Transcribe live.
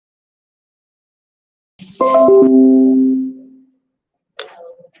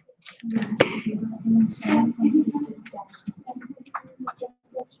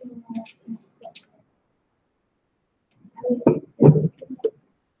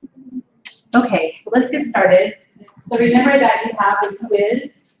Okay, so let's get started. So remember that you have a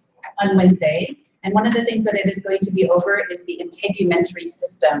quiz on Wednesday, and one of the things that it is going to be over is the integumentary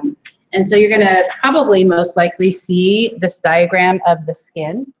system. And so you're going to probably most likely see this diagram of the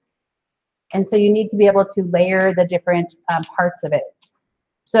skin. And so you need to be able to layer the different parts of it.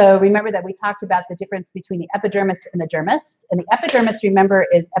 So remember that we talked about the difference between the epidermis and the dermis. And the epidermis, remember,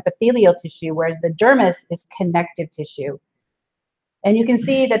 is epithelial tissue, whereas the dermis is connective tissue. And you can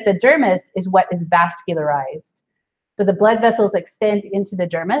see that the dermis is what is vascularized. So the blood vessels extend into the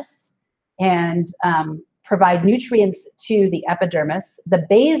dermis and provide nutrients to the epidermis. The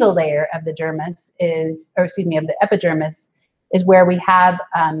basal layer of the dermis is, or excuse me, of the epidermis is where we have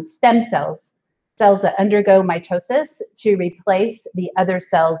stem cells, cells that undergo mitosis to replace the other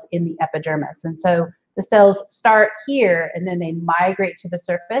cells in the epidermis. And so the cells start here and then they migrate to the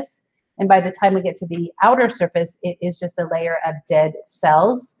surface. And by the time we get to the outer surface, it is just a layer of dead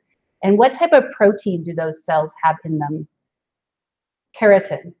cells. And what type of protein do those cells have in them?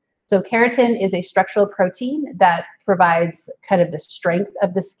 Keratin. So keratin is a structural protein that provides kind of the strength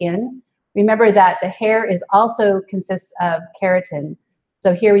of the skin. Remember that the hair is also consists of keratin.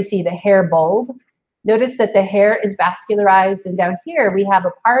 So here we see the hair bulb. Notice that the hair is vascularized, and down here we have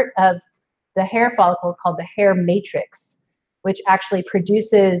a part of the hair follicle called the hair matrix, which actually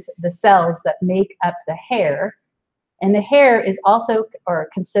produces the cells that make up the hair. And the hair is also, or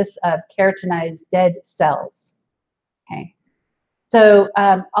consists of keratinized dead cells. Okay. So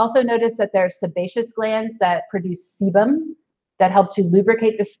also notice that there are sebaceous glands that produce sebum that help to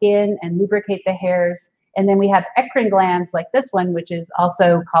lubricate the skin and lubricate the hairs. And then we have eccrine glands like this one, which is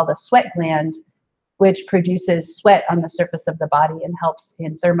also called a sweat gland, which produces sweat on the surface of the body and helps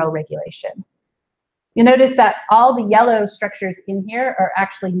in thermoregulation. You notice that all the yellow structures in here are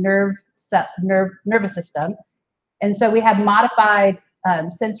actually nervous system. And so we have modified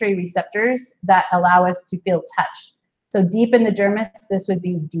sensory receptors that allow us to feel touch. So deep in the dermis, this would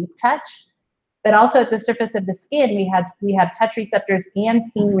be deep touch. But also at the surface of the skin, we have touch receptors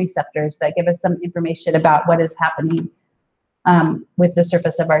and pain receptors that give us some information about what is happening with the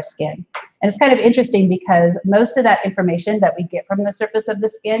surface of our skin. And it's kind of interesting because most of that information that we get from the surface of the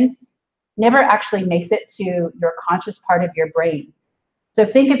skin never actually makes it to your conscious part of your brain. So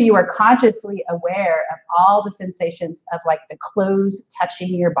think if you were consciously aware of all the sensations of like the clothes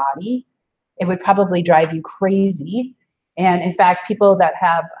touching your body, it would probably drive you crazy. And in fact, people that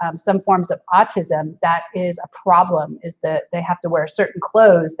have some forms of autism, that is a problem, is that they have to wear certain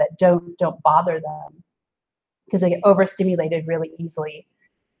clothes that don't bother them because they get overstimulated really easily.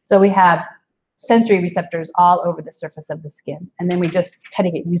 So we have sensory receptors all over the surface of the skin. And then we just kind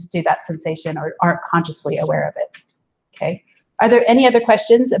of get used to that sensation or aren't consciously aware of it. Okay. Are there any other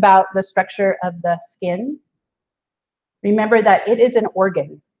questions about the structure of the skin? Remember that it is an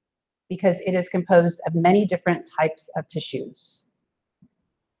organ because it is composed of many different types of tissues.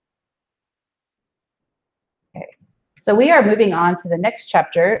 Okay. So we are moving on to the next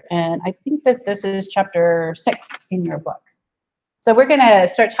chapter, and I think that this is chapter 6 in your book. So we're going to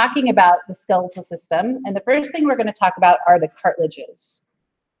start talking about the skeletal system, and the first thing we're going to talk about are the cartilages.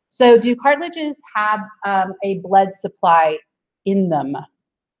 So do cartilages have a blood supply in them?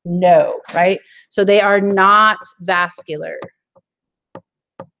 No, right? So they are not vascular.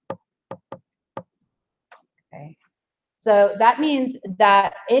 Okay. So that means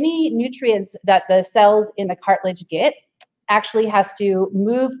that any nutrients that the cells in the cartilage get actually has to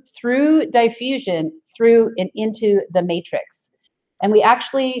move through diffusion through and into the matrix. And we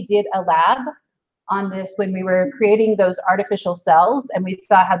actually did a lab on this when we were creating those artificial cells, and we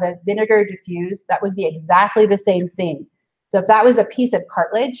saw how the vinegar diffused. That would be exactly the same thing. So if that was a piece of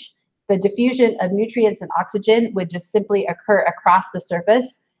cartilage, the diffusion of nutrients and oxygen would just simply occur across the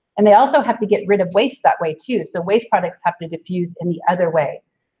surface. And they also have to get rid of waste that way too. So waste products have to diffuse in the other way.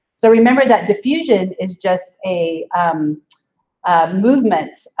 So remember that diffusion is just a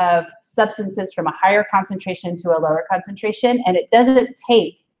movement of substances from a higher concentration to a lower concentration, and it doesn't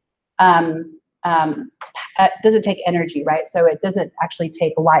take energy, right? So it doesn't actually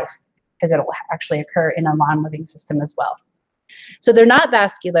take life because it'll actually occur in a non-living system as well. So they're not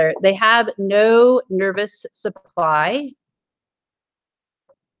vascular. They have no nervous supply.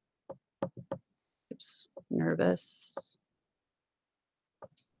 Oops, nervous.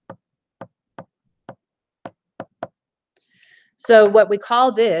 So what we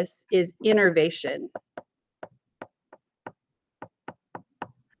call this is innervation.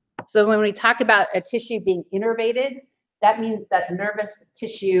 So when we talk about a tissue being innervated, that means that nervous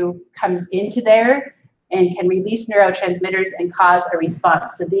tissue comes into there and can release neurotransmitters and cause a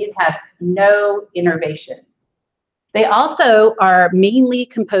response. So these have no innervation. They also are mainly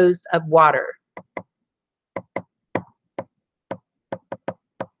composed of water.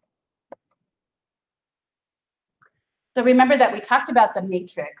 So remember that we talked about the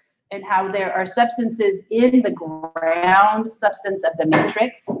matrix and how there are substances in the ground substance of the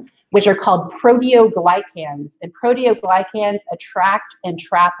matrix, which are called proteoglycans. And proteoglycans attract and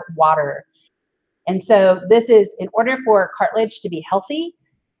trap water. And so this is, in order for cartilage to be healthy,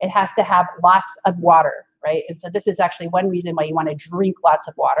 it has to have lots of water, right? And so this is actually one reason why you want to drink lots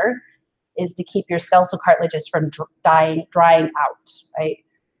of water, is to keep your skeletal cartilages from drying out, right?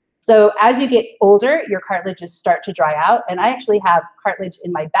 So as you get older, your cartilages start to dry out. And I actually have cartilage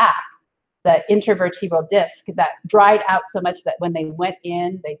in my back, the intervertebral disc, that dried out so much that when they went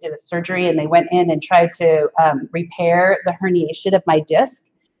in, they did a surgery and they went in and tried to repair the herniation of my disc.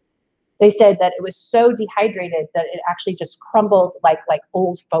 They said that it was so dehydrated that it actually just crumbled like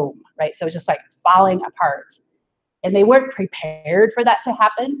old foam, right? So it was just like falling apart. And they weren't prepared for that to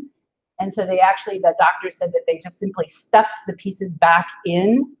happen. And so they actually, the doctor said that they just simply stuffed the pieces back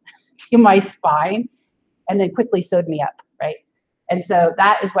in to my spine and then quickly sewed me up, right? And so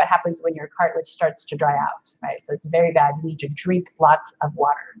that is what happens when your cartilage starts to dry out, right? So it's very bad. You need to drink lots of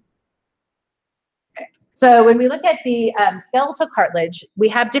water. Okay. So when we look at the skeletal cartilage, we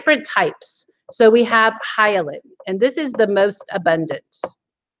have different types. So we have hyaline, and this is the most abundant.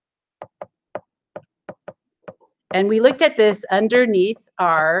 And we looked at this underneath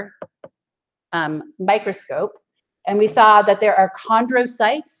our microscope, and we saw that there are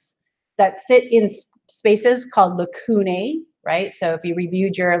chondrocytes that sit in spaces called lacunae, right? So if you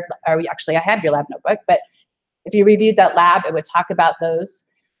reviewed your, or actually I have your lab notebook, but if you reviewed that lab, it would talk about those.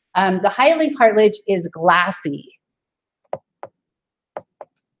 The hyaline cartilage is glassy.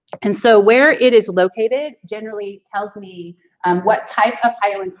 And so where it is located generally tells me what type of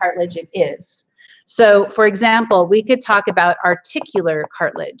hyaline cartilage it is. So for example, we could talk about articular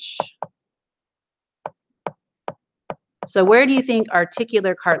cartilage. So where do you think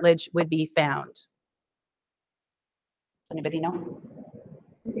articular cartilage would be found? Does anybody know?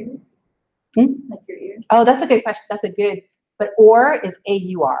 Like your ear? Oh, that's a good question. That's a good, but or is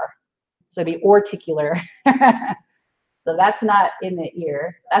A-U-R. So it'd be orticular. So that's not in the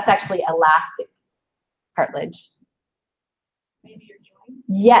ear. That's actually elastic cartilage. Maybe your joints?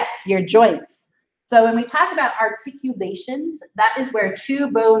 Yes, your joints. So when we talk about articulations, that is where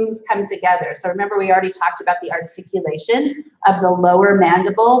two bones come together. So remember, we already talked about the articulation of the lower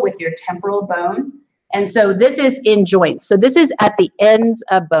mandible with your temporal bone. And so this is in joints. So this is at the ends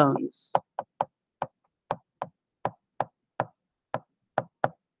of bones.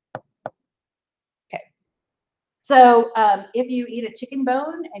 Okay. So if you eat a chicken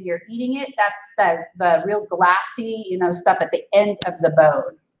bone and you're eating it, that's the real glassy, stuff at the end of the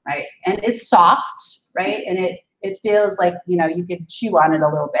bone. Right, and it's soft, right, and it feels like you could chew on it a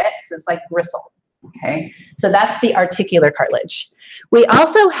little bit, so it's like gristle. Okay, so that's the articular cartilage. We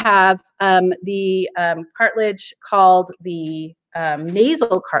also have the cartilage called the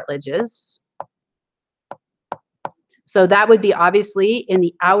nasal cartilages. So that would be obviously in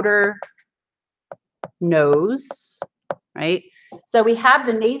the outer nose, right? So we have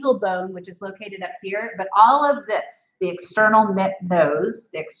the nasal bone, which is located up here, but all of this, the external nose,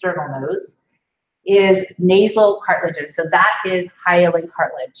 is nasal cartilages. So that is hyaline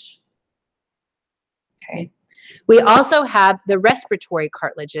cartilage. Okay. We also have the respiratory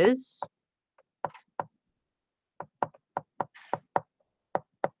cartilages.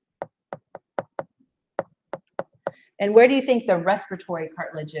 And where do you think the respiratory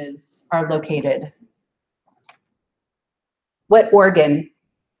cartilages are located? What organ?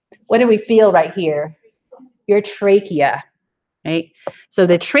 What do we feel right here? Your trachea, right? So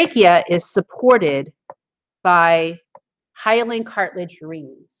the trachea is supported by hyaline cartilage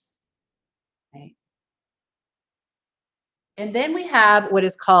rings, right? And then we have what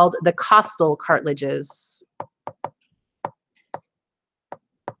is called the costal cartilages.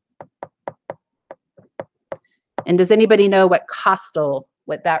 And does anybody know what costal,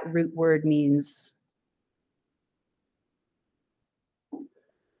 what that root word means?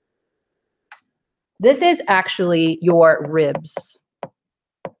 This is actually your ribs.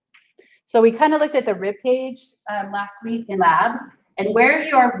 So we kind of looked at the rib cage last week in lab, and where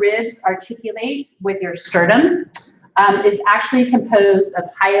your ribs articulate with your sternum is actually composed of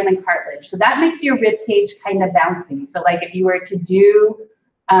hyaline cartilage. So that makes your rib cage kind of bouncy. So like if you were to do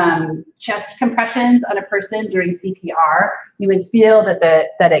chest compressions on a person during CPR, you would feel that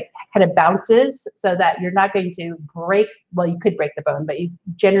it kind of bounces so that you're not going to break, well, you could break the bone, but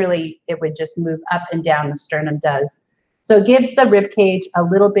generally it would just move up and down, the sternum does. So it gives the rib cage a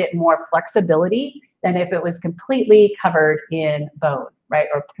little bit more flexibility than if it was completely covered in bone, right,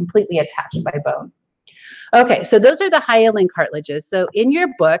 or completely attached by bone. Okay, so those are the hyaline cartilages. So in your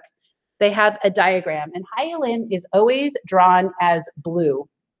book, they have a diagram, and hyaline is always drawn as blue.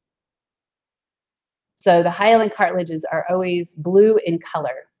 So the hyaline cartilages are always blue in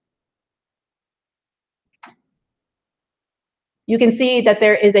color. You can see that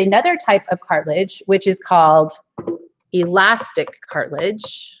there is another type of cartilage, which is called elastic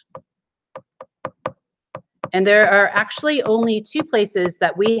cartilage. And there are actually only two places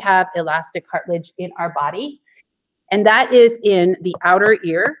that we have elastic cartilage in our body, and that is in the outer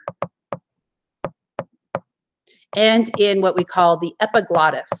ear and in what we call the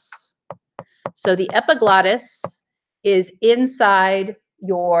epiglottis. So the epiglottis is inside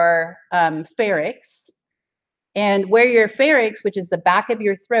your pharynx, and where your pharynx, which is the back of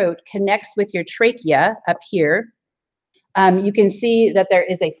your throat, connects with your trachea up here, you can see that there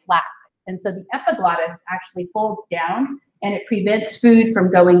is a flap. And so the epiglottis actually folds down and it prevents food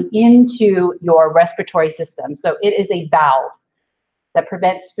from going into your respiratory system. So it is a valve that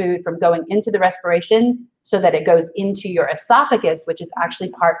prevents food from going into the respiration so that it goes into your esophagus, which is actually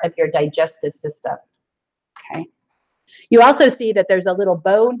part of your digestive system. Okay. You also see that there's a little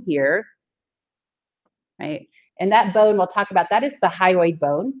bone here, right? And that bone, we'll talk about, that is the hyoid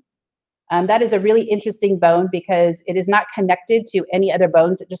bone. That is a really interesting bone because it is not connected to any other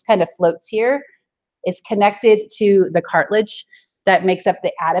bones. It just kind of floats here. It's connected to the cartilage that makes up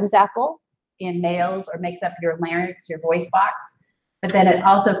the Adam's apple in males, or makes up your larynx, your voice box. But then it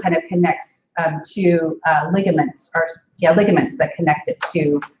also kind of connects to ligaments, ligaments that connect it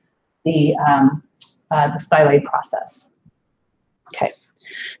to the styloid process. Okay.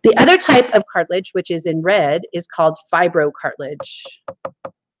 The other type of cartilage, which is in red, is called fibrocartilage.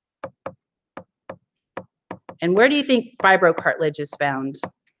 And where do you think fibrocartilage is found?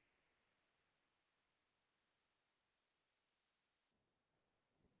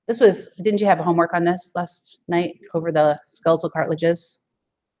 Didn't you have homework on this last night over the skeletal cartilages?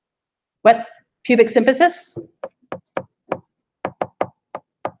 What? Pubic symphysis?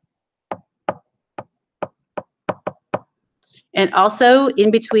 And also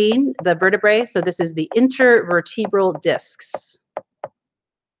in between the vertebrae, so this is the intervertebral discs.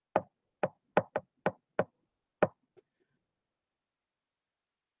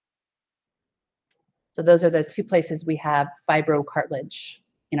 So those are the two places we have fibrocartilage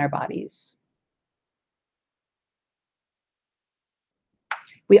in our bodies.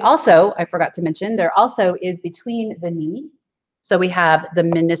 We also, I forgot to mention, there also is between the knee. So we have the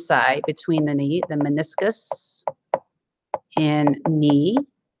menisci between the knee, the meniscus and knee.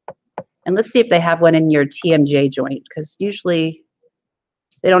 And let's see if they have one in your TMJ joint, because usually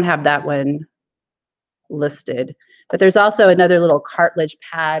they don't have that one listed. But there's also another little cartilage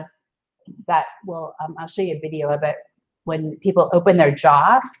pad that will, I'll show you a video of it. When people open their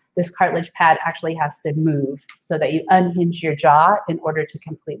jaw, this cartilage pad actually has to move so that you unhinge your jaw in order to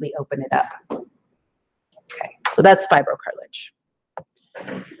completely open it up. Okay, so that's fibrocartilage.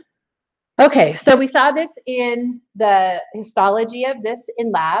 Okay, so we saw this in the histology of this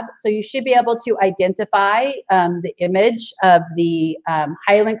in lab. So you should be able to identify the image of the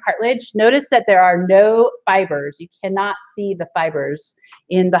hyaline cartilage. Notice that there are no fibers. You cannot see the fibers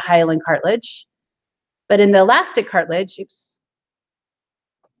in the hyaline cartilage. But in the elastic cartilage, oops,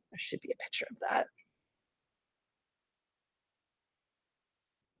 there should be a picture of that.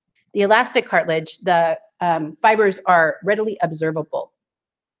 The elastic cartilage, the fibers are readily observable.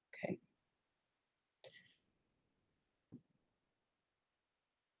 Okay.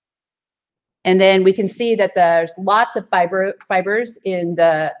 And then we can see that there's lots of fibers in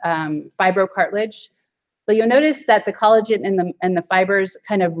the fibrocartilage. But you'll notice that the collagen and the fibers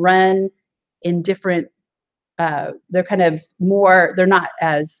kind of run in different, they're kind of more, they're not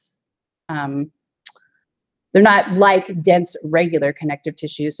as, they're not like dense regular connective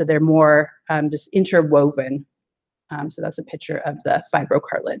tissue, so they're more just interwoven. So that's a picture of the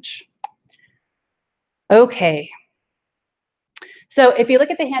fibrocartilage. Okay. So if you look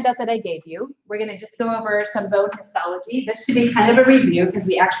at the handout that I gave you, we're going to just go over some bone histology. This should be kind of a review because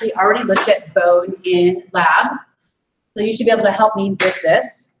we actually already looked at bone in lab. So you should be able to help me with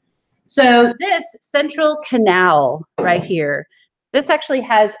this. So this central canal right here, this actually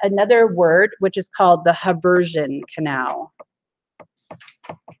has another word, which is called the Haversian canal.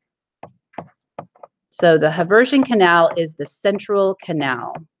 So the Haversian canal is the central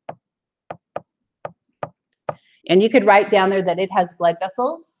canal. And you could write down there that it has blood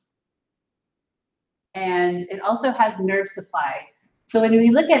vessels and it also has nerve supply. So when we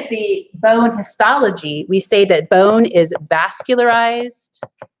look at the bone histology, we say that bone is vascularized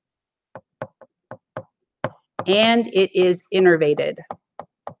and it is innervated.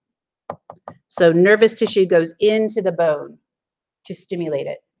 So nervous tissue goes into the bone to stimulate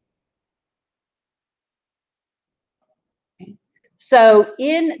it. Okay. So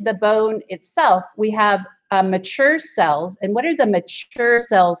in the bone itself, we have mature cells. And what are the mature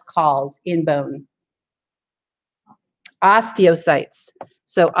cells called in bone? Osteocytes.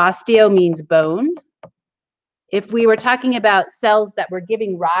 So osteo means bone. If we were talking about cells that were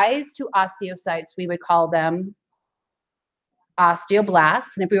giving rise to osteocytes, we would call them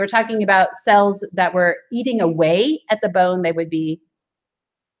osteoblasts. And if we were talking about cells that were eating away at the bone, they would be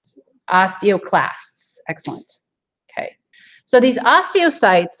osteoclasts. Excellent. Okay. So these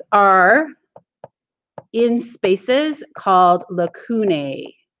osteocytes are in spaces called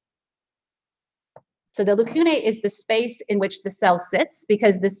lacunae. So the lacunae is the space in which the cell sits,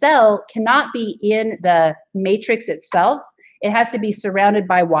 because the cell cannot be in the matrix itself. It has to be surrounded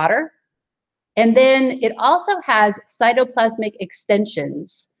by water. And then it also has cytoplasmic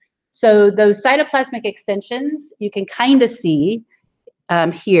extensions. So those cytoplasmic extensions, you can kind of see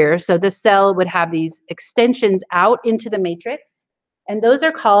here. So the cell would have these extensions out into the matrix, and those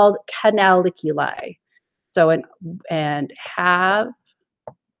are called canaliculi. So, and have,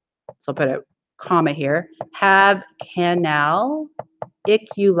 so I'll put a comma here, have canaliculi.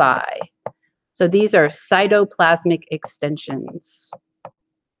 So these are cytoplasmic extensions.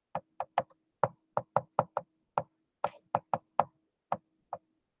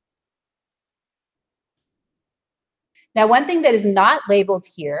 Now, one thing that is not labeled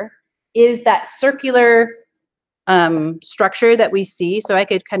here is that circular structure that we see. So I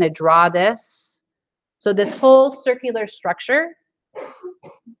could kind of draw this. So this whole circular structure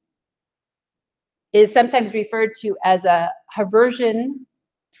is sometimes referred to as a Haversian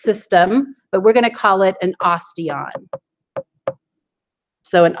system, but we're going to call it an osteon.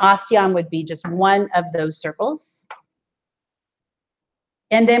 So an osteon would be just one of those circles.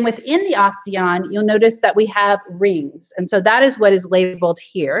 And then within the osteon, you'll notice that we have rings. And so that is what is labeled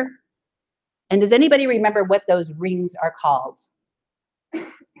here. And does anybody remember what those rings are called?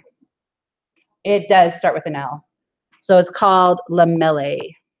 It does start with an L. So it's called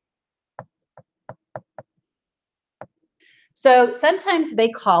lamellae. So sometimes they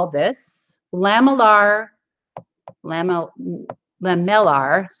call this lamellar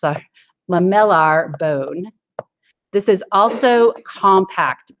bone. This is also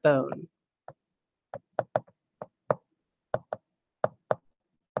compact bone.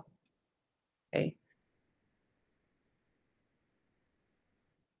 Okay.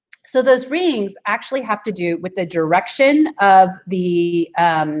 So those rings actually have to do with the direction of the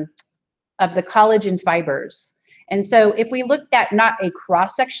collagen fibers. And so if we looked at not a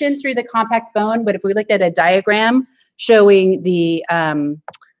cross section through the compact bone, but if we looked at a diagram showing the,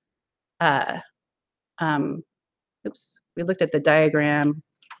 we looked at the diagram,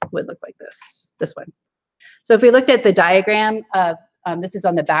 would look like this one. So if we looked at the diagram of, this is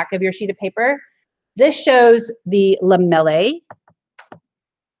on the back of your sheet of paper, this shows the lamellae.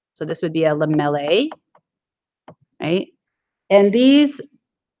 So this would be a lamellae, right? And these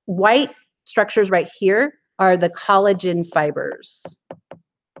white structures right here are the collagen fibers.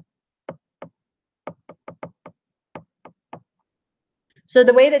 So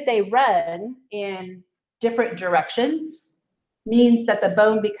the way that they run in different directions means that the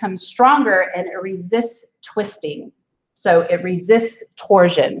bone becomes stronger and it resists twisting. So it resists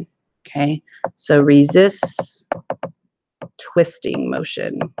torsion, okay? So resists twisting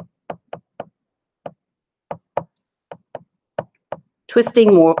motion.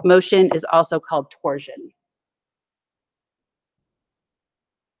 Twisting motion is also called torsion.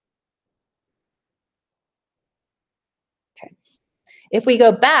 Okay. If we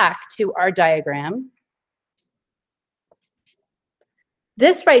go back to our diagram,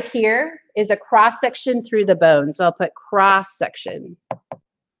 this right here is a cross section through the bone. So I'll put cross section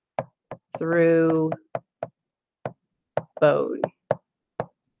through bone,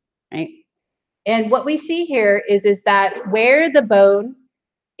 right? And what we see here is that where the bone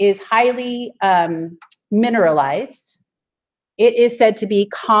is highly mineralized, it is said to be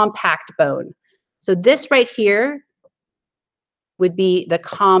compact bone. So this right here would be the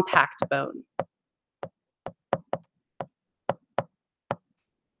compact bone.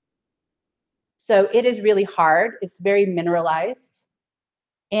 So it is really hard. It's very mineralized.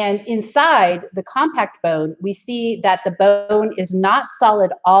 And inside the compact bone, we see that the bone is not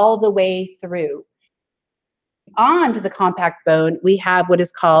solid all the way through. On to the compact bone, we have what is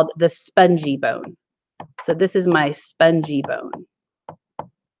called the spongy bone. So this is my spongy bone.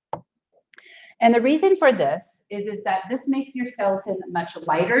 And the reason for this is that this makes your skeleton much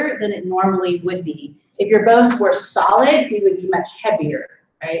lighter than it normally would be. If your bones were solid, we would be much heavier,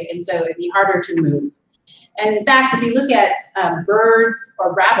 right? And so it'd be harder to move. And in fact, if you look at birds,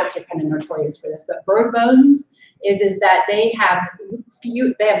 or rabbits are kind of notorious for this, but bird bones is that they have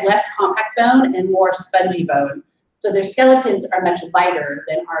less compact bone and more spongy bone. So their skeletons are much lighter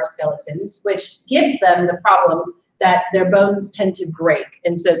than our skeletons, which gives them the problem that their bones tend to break.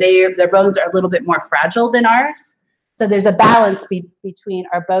 And so their bones are a little bit more fragile than ours. So there's a balance between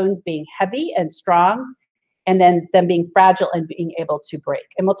our bones being heavy and strong, and then them being fragile and being able to break.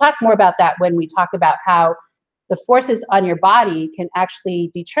 And we'll talk more about that when we talk about how the forces on your body can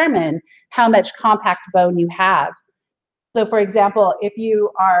actually determine how much compact bone you have. So for example, if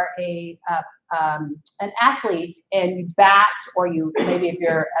you are an athlete and you bat, or maybe if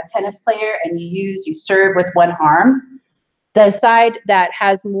you're a tennis player and you serve with one arm, the side that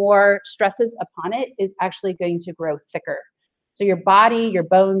has more stresses upon it is actually going to grow thicker. So your body, your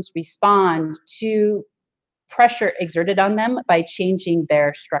bones respond to pressure exerted on them by changing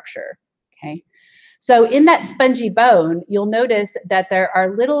their structure, okay? So in that spongy bone, you'll notice that there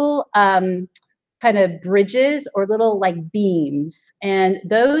are little kind of bridges or little like beams, and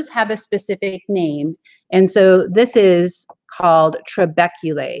those have a specific name. And so this is called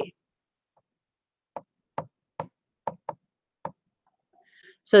trabeculae.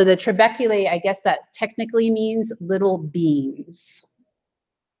 So the trabeculae, I guess that technically means little beams.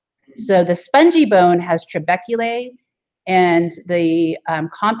 So the spongy bone has trabeculae, and the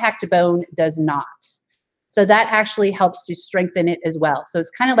compact bone does not. So that actually helps to strengthen it as well. So it's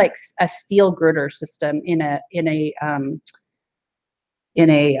kind of like a steel girder system in a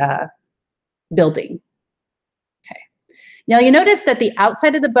building. Okay. Now you notice that the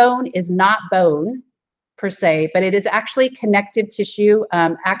outside of the bone is not bone per se, but it is actually connective tissue,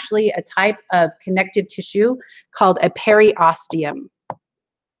 actually a type of connective tissue called a periosteum.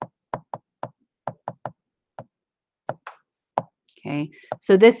 Okay,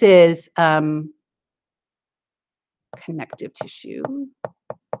 so this is connective tissue.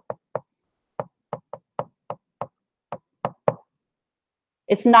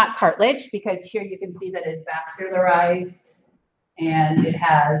 It's not cartilage, because here you can see that it's vascularized and it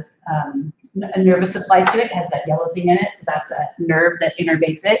has a nervous supply to it. It has that yellow thing in it, so that's a nerve that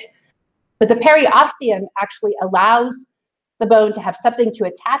innervates it. But the periosteum actually allows the bone to have something to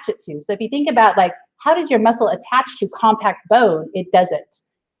attach it to. So if you think about, like, how does your muscle attach to compact bone? It doesn't.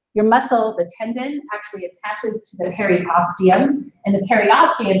 Your muscle, the tendon, actually attaches to the periosteum, and the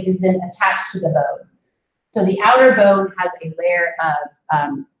periosteum is then attached to the bone. So the outer bone has a layer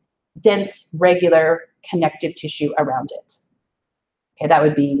of dense, regular connective tissue around it. Okay, that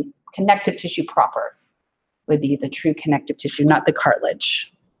would be connective tissue proper, would be the true connective tissue, not the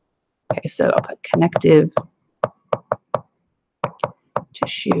cartilage. Okay, so I'll put connective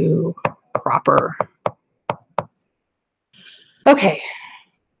tissue proper. Okay.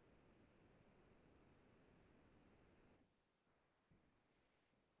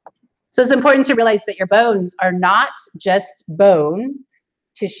 So it's important to realize that your bones are not just bone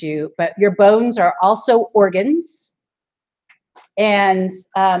tissue, but your bones are also organs. And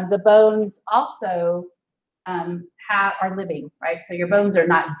the bones also are living, right? So your bones are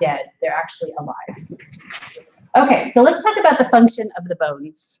not dead, they're actually alive. Okay, so let's talk about the function of the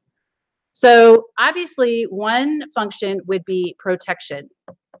bones. So obviously one function would be protection.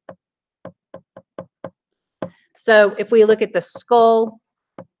 So if we look at the skull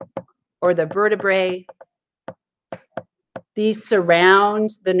or the vertebrae, these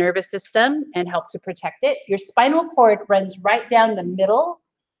surround the nervous system and help to protect it. Your spinal cord runs right down the middle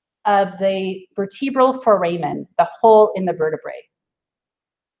of the vertebral foramen, the hole in the vertebrae.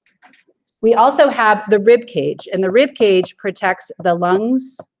 We also have the rib cage, and the rib cage protects the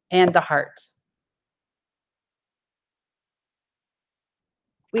lungs and the heart.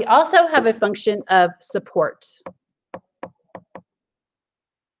 We also have a function of support.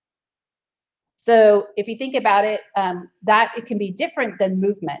 So if you think about it, that it can be different than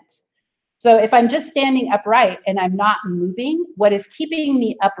movement. So if I'm just standing upright and I'm not moving, what is keeping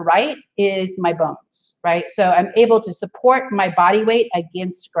me upright is my bones, right? So I'm able to support my body weight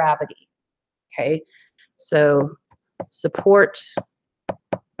against gravity, okay? So support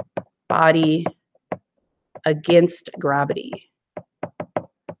body against gravity.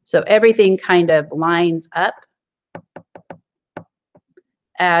 So everything kind of lines up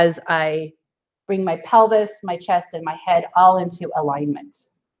as I bring my pelvis, my chest, and my head all into alignment.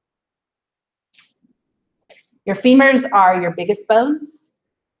 Your femurs are your biggest bones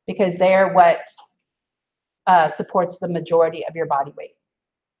because they're what supports the majority of your body weight.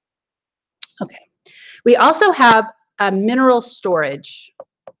 Okay. We also have mineral storage.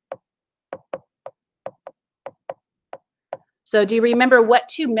 So do you remember what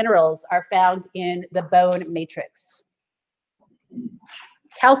two minerals are found in the bone matrix?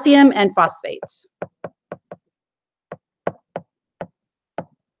 Calcium and phosphate.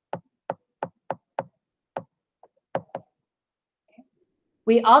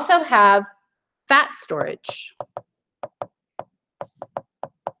 We also have fat storage.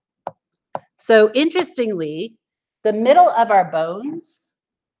 So interestingly, the middle of our bones,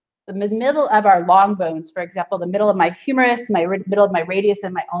 the middle of our long bones, for example, the middle of my humerus, middle of my radius,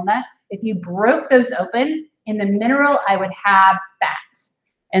 and my ulna, if you broke those open, in the mineral, I would have fat.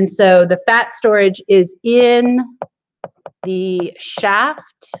 And so the fat storage is in the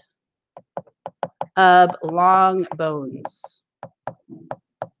shaft of long bones.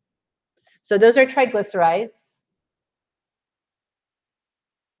 So those are triglycerides.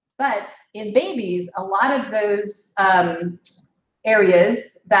 But in babies, a lot of those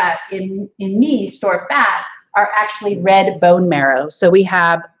areas that in me store fat are actually red bone marrow. So we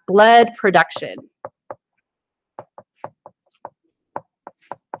have blood production.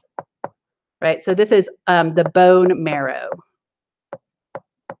 Right, so this is the bone marrow.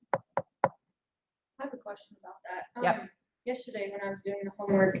 I have a question about that. Yep. Yesterday when I was doing the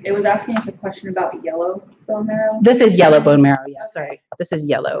homework, it was asking us a question about yellow bone marrow. This is yellow bone marrow, yeah, sorry. This is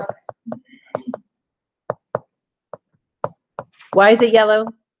yellow. Okay. Why is it yellow?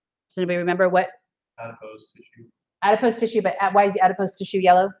 Does anybody remember what? Adipose tissue. Adipose tissue, but why is the adipose tissue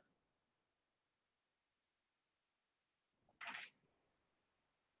yellow?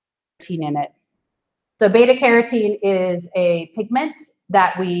 In it. So beta carotene is a pigment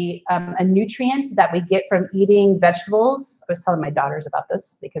that we, a nutrient that we get from eating vegetables. I was telling my daughters about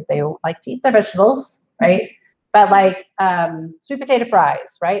this because they don't like to eat their vegetables, right? But like sweet potato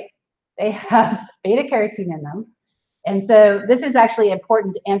fries, right? They have beta carotene in them. And so this is actually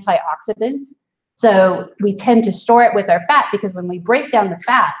important antioxidant. So we tend to store it with our fat because when we break down the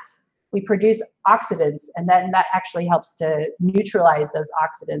fat, we produce oxidants, and then that actually helps to neutralize those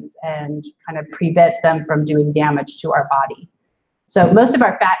oxidants and kind of prevent them from doing damage to our body. So most of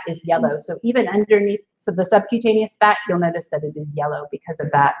our fat is yellow. So even underneath the subcutaneous fat, you'll notice that it is yellow because of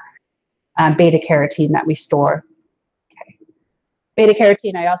that beta carotene that we store. Okay. Beta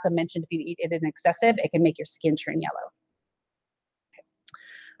carotene, I also mentioned, if you eat it in excessive, it can make your skin turn yellow.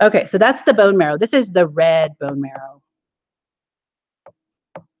 Okay, so that's the bone marrow. This is the red bone marrow.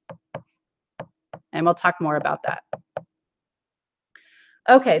 And we'll talk more about that.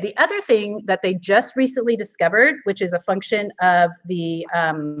 Okay, the other thing that they just recently discovered, which is a function of the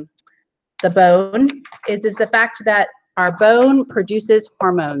bone, is the fact that our bone produces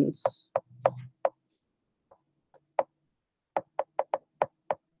hormones.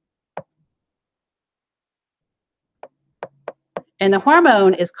 And the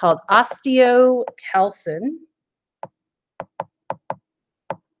hormone is called osteocalcin.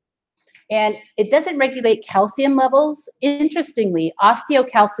 And it doesn't regulate calcium levels. Interestingly,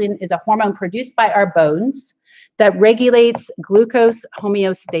 osteocalcin is a hormone produced by our bones that regulates glucose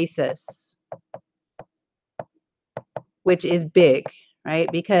homeostasis, which is big,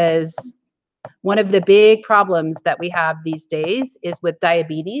 right? Because one of the big problems that we have these days is with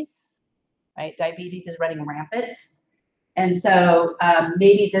diabetes, right? Diabetes is running rampant. And so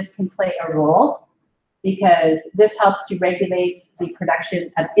maybe this can play a role, because this helps to regulate the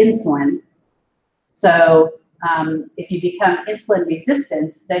production of insulin. So if you become insulin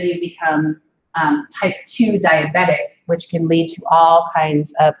resistant, then you become type 2 diabetic, which can lead to all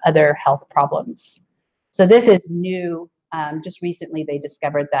kinds of other health problems. So this is new. Just recently, they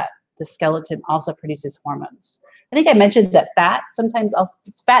discovered that the skeleton also produces hormones. I think I mentioned that fat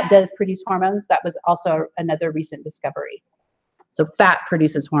does produce hormones. That was also another recent discovery. So fat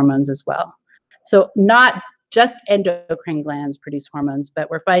produces hormones as well. So not just endocrine glands produce hormones,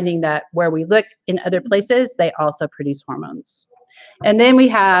 but we're finding that where we look in other places, they also produce hormones. And then we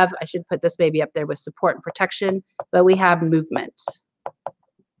have, I should put this baby up there with support and protection, but we have movement.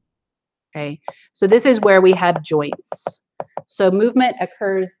 Okay, so this is where we have joints. So movement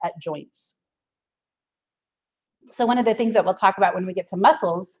occurs at joints. So one of the things that we'll talk about when we get to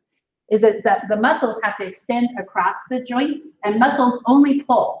muscles is that the muscles have to extend across the joints, and muscles only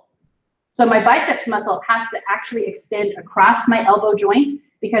pull. So my biceps muscle has to actually extend across my elbow joint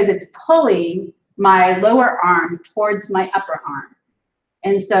because it's pulling my lower arm towards my upper arm.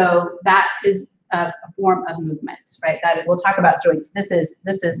 And so that is a form of movement, right? That we'll talk about joints. This is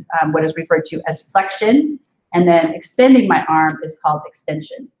what is referred to as flexion, and then extending my arm is called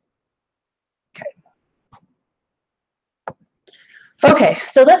extension. Okay. Okay,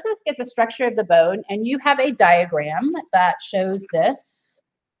 so let's look at the structure of the bone, and you have a diagram that shows this.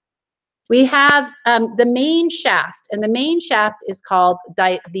 We have the main shaft, and the main shaft is called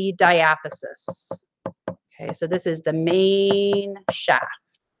the diaphysis. Okay, so this is the main shaft.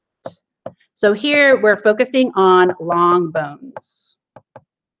 So here we're focusing on long bones.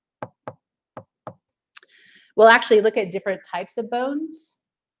 We'll actually look at different types of bones.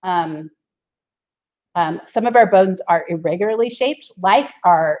 Some of our bones are irregularly shaped, like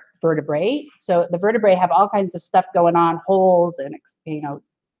our vertebrae. So the vertebrae have all kinds of stuff going on, holes and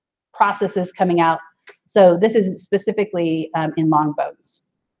processes coming out. So this is specifically in long bones.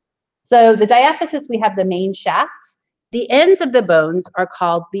 So the diaphysis, we have the main shaft. The ends of the bones are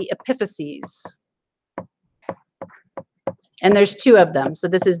called the epiphyses. And there's two of them. So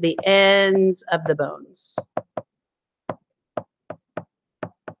this is the ends of the bones.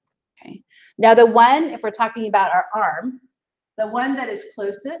 Okay. Now the one, if we're talking about our arm, the one that is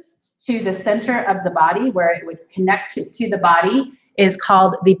closest to the center of the body, where it would connect to the body, is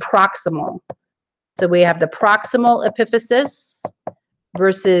called the proximal. So we have the proximal epiphysis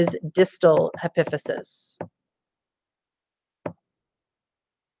versus distal epiphysis.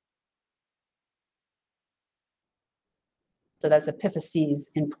 So that's epiphyses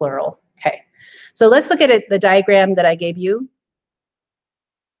in plural. Okay, so let's look at it, the diagram that I gave you.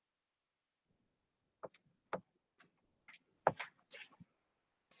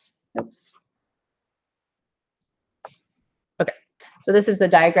 Oops. Okay, so this is the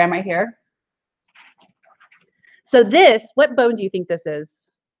diagram right here. So this, what bone do you think this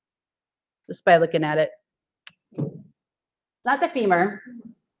is? Just by looking at it. Not the femur.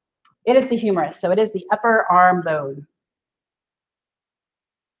 It is the humerus. So it is the upper arm bone.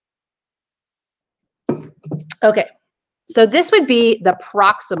 Okay, so this would be the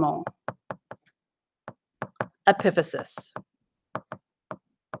proximal epiphysis.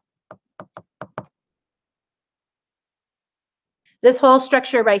 This whole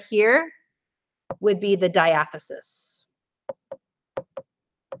structure right here would be the diaphysis.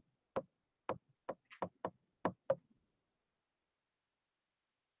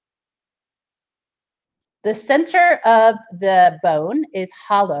 The center of the bone is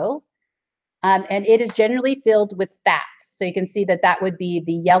hollow, and it is generally filled with fat. So you can see that that would be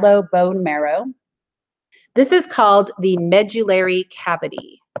the yellow bone marrow. This is called the medullary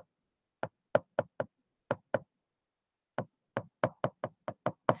cavity.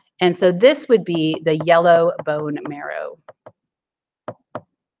 And so this would be the yellow bone marrow.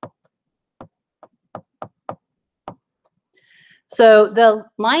 So the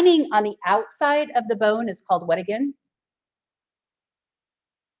lining on the outside of the bone is called what again?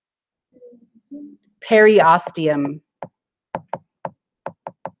 Periosteum.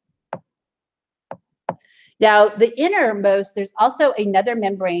 Now, the innermost, there's also another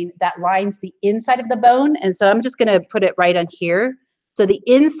membrane that lines the inside of the bone. And so I'm just going to put it right on here. So the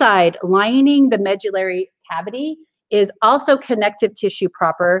inside lining the medullary cavity is also connective tissue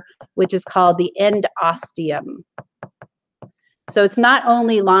proper, which is called the endosteum. So it's not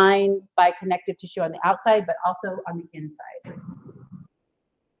only lined by connective tissue on the outside, but also on the inside.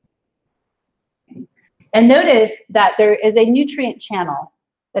 And notice that there is a nutrient channel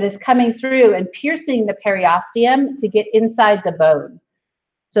that is coming through and piercing the periosteum to get inside the bone.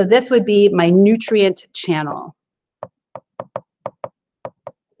 So this would be my nutrient channel.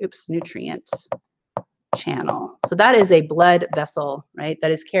 Oops, nutrient channel. So that is a blood vessel, right?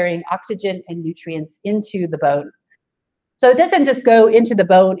 That is carrying oxygen and nutrients into the bone. So it doesn't just go into the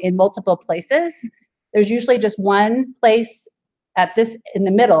bone in multiple places. There's usually just one place in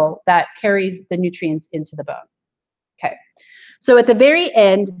the middle that carries the nutrients into the bone. Okay. So at the very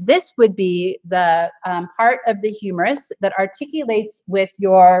end, this would be the part of the humerus that articulates with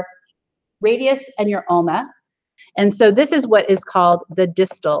your radius and your ulna. And so this is what is called the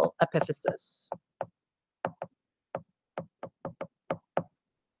distal epiphysis.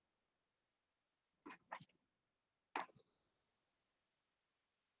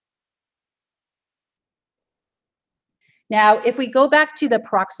 Now, if we go back to the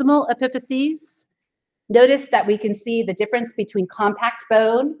proximal epiphyses, notice that we can see the difference between compact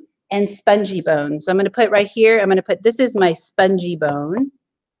bone and spongy bone. So I'm going to put right here, I'm going to put, this is my spongy bone.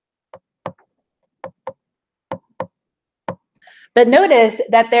 But notice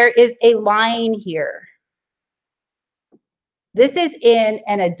that there is a line here. This is in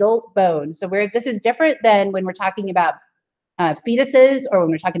an adult bone. So this is different than when we're talking about fetuses or when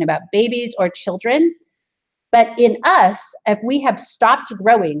we're talking about babies or children. But in us, if we have stopped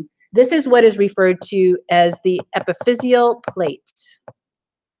growing, this is what is referred to as the epiphyseal plate.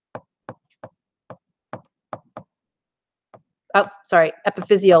 oh, sorry,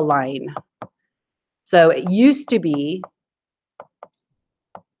 epiphyseal line. So it used to be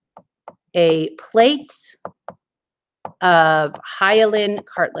a plate of hyaline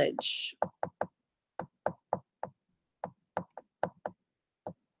cartilage.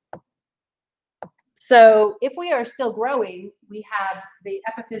 So if we are still growing, we have the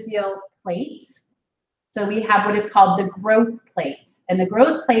epiphyseal plate. So we have what is called the growth plate. And the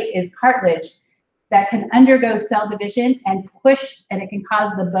growth plate is cartilage that can undergo cell division and push, and it can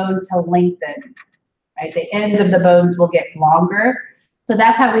cause the bone to lengthen, right? The ends of the bones will get longer. So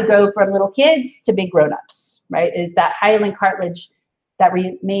that's how we go from little kids to big grown-ups, right? Is that hyaline cartilage that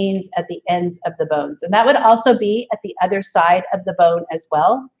remains at the ends of the bones. And that would also be at the other side of the bone as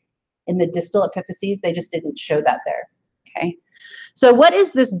well. In the distal epiphyses, they just didn't show that there, okay? So what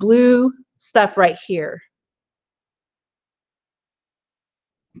is this blue stuff right here?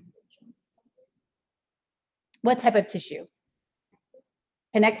 What type of tissue?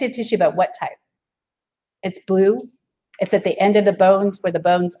 Connective tissue, but what type? It's blue. It's at the end of the bones where the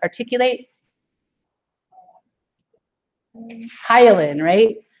bones articulate. Hyaline,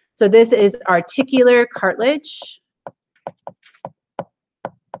 right? So this is articular cartilage.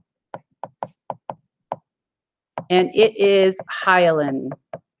 And it is hyaline.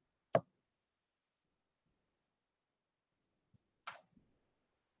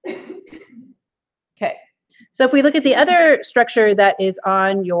 Okay, so if we look at the other structure that is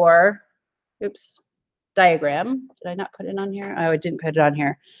on your, diagram, did I not put it on here? Oh, I didn't put it on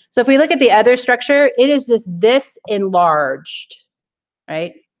here. So if we look at the other structure, it is just this enlarged,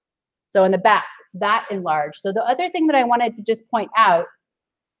 right? So in the back, it's that enlarged. So the other thing that I wanted to just point out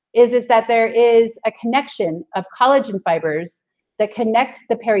is that there is a connection of collagen fibers that connect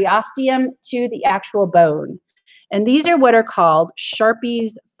the periosteum to the actual bone. And these are what are called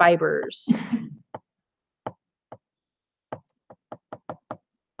Sharpie's fibers.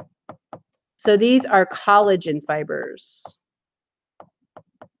 So these are collagen fibers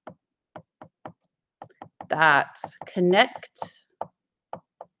that connect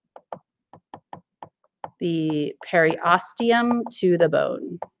the periosteum to the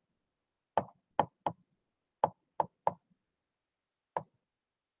bone.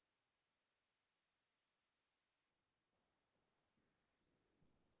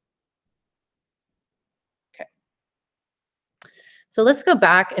 Okay. So let's go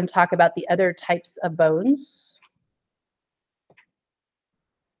back and talk about the other types of bones.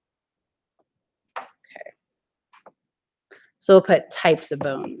 Okay. So we'll put types of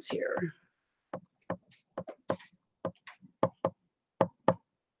bones here.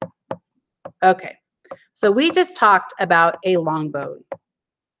 Okay, so we just talked about a long bone.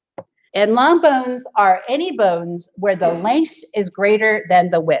 And long bones are any bones where the length is greater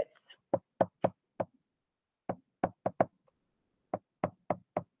than the width.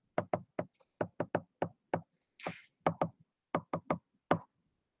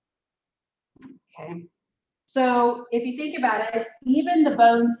 Okay, so if you think about it, even the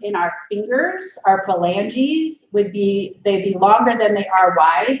bones in our fingers, our phalanges, they'd be longer than they are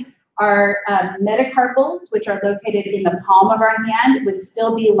wide. Our metacarpals, which are located in the palm of our hand, would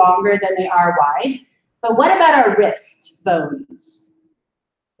still be longer than they are wide. But what about our wrist bones?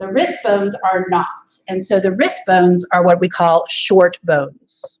 The wrist bones are not. And so the wrist bones are what we call short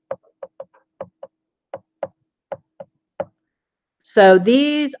bones. So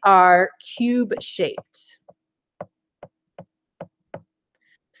these are cube-shaped.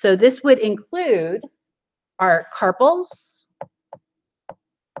 So this would include our carpals.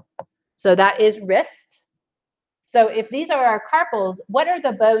 So that is wrist. So if these are our carpals, what are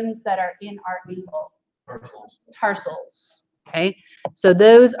the bones that are in our ankle? Tarsals. Okay, so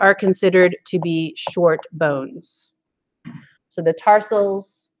those are considered to be short bones. So the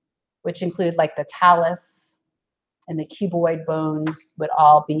tarsals, which include like the talus and the cuboid bones, would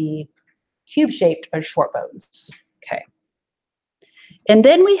all be cube-shaped or short bones. Okay. And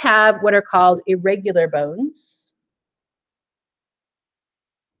then we have what are called irregular bones.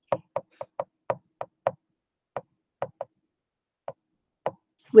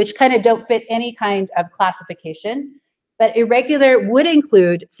 Which kind of don't fit any kind of classification. But irregular would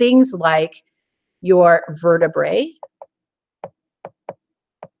include things like your vertebrae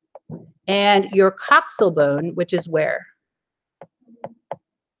and your coxal bone, which is where?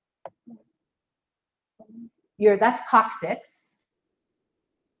 That's coccyx.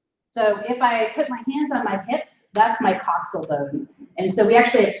 So if I put my hands on my hips, that's my coxal bone. And so we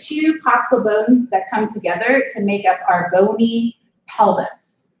actually have two coxal bones that come together to make up our bony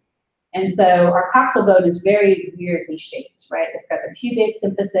pelvis. And so our coxal bone is very weirdly shaped, right? It's got the pubic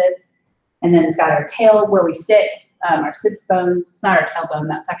symphysis, And then it's got our tail where we sit, our sits bones. It's not our tailbone,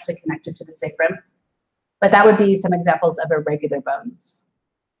 that's actually connected to the sacrum. But that would be some examples of irregular bones.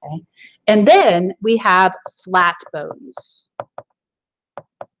 Okay. And then we have flat bones.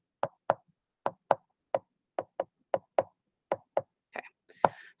 Okay.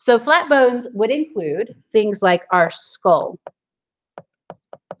 So flat bones would include things like our skull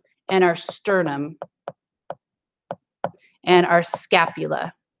and our sternum and our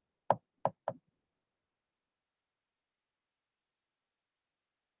scapula.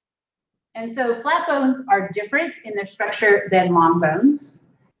 And so flat bones are different in their structure than long bones,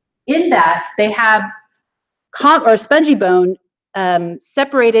 in that they have spongy bone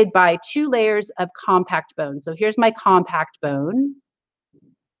separated by 2 layers of compact bone. So here's my compact bone,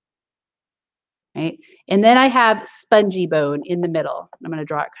 right? And then I have spongy bone in the middle. I'm going to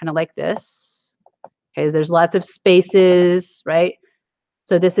draw it kind of like this. Okay, there's lots of spaces, right?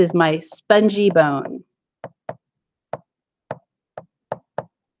 So this is my spongy bone.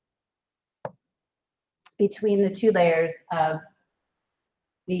 Between the 2 layers of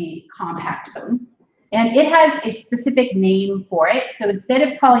the compact bone. And it has a specific name for it. So instead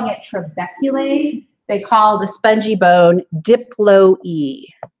of calling it trabeculae, they call the spongy bone diploe.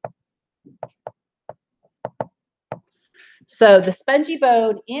 So the spongy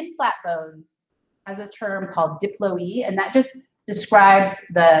bone in flat bones has a term called diploe, and that just describes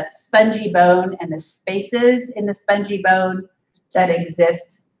the spongy bone and the spaces in the spongy bone that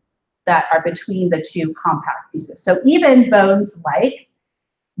exist that are between the 2 compact pieces. So even bones like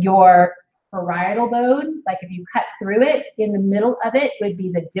your parietal bone, like if you cut through it, in the middle of it would be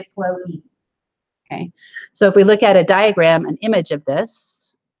the diploe. Okay, so if we look at a diagram, an image of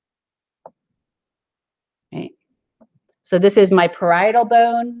this, okay, so this is my parietal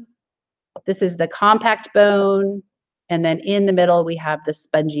bone, this is the compact bone, and then in the middle we have the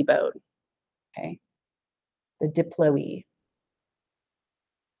spongy bone, okay, the diploe.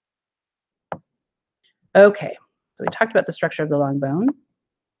 Okay, so we talked about the structure of the long bone.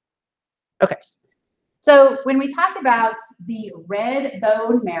 Okay, so when we talk about the red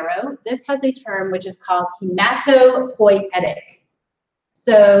bone marrow, this has a term which is called hematopoietic.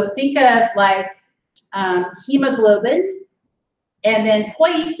 So think of like hemoglobin, and then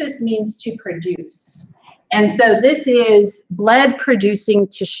poiesis means to produce. And so this is blood producing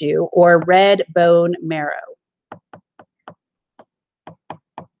tissue or red bone marrow.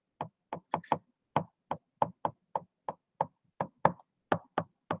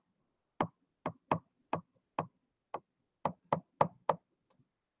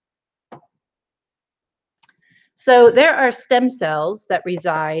 So there are stem cells that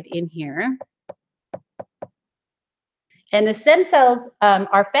reside in here. And the stem cells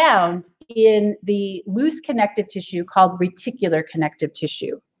are found in the loose connective tissue called reticular connective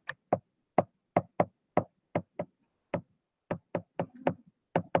tissue.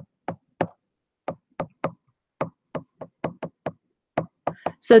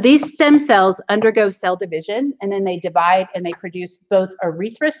 So these stem cells undergo cell division, and then they divide and they produce both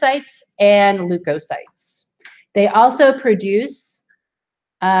erythrocytes and leukocytes. They also produce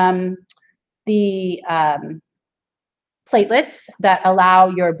the platelets that allow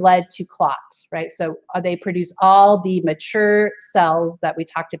your blood to clot, right? So they produce all the mature cells that we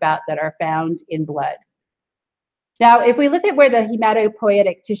talked about that are found in blood. Now, if we look at where the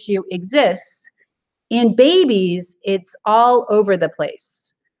hematopoietic tissue exists, in babies, it's all over the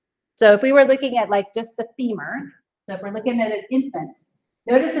place. So if we were looking at like just the femur, so if we're looking at an infant,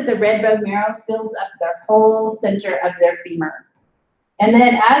 notice that the red bone marrow fills up the whole center of their femur. And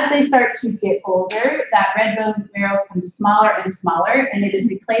then as they start to get older, that red bone marrow becomes smaller and smaller, and it is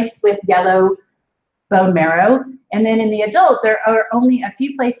replaced with yellow bone marrow. And then in the adult, there are only a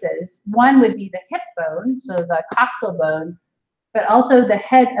few places. One would be the hip bone, so the coxal bone, but also the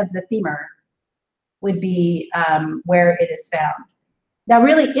head of the femur would be where it is found. Now,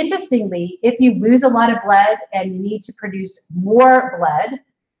 really interestingly, if you lose a lot of blood and you need to produce more blood,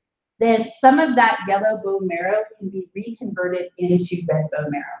 then some of that yellow bone marrow can be reconverted into red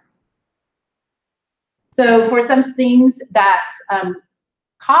bone marrow. So for some things that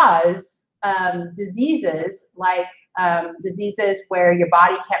cause diseases, like diseases where your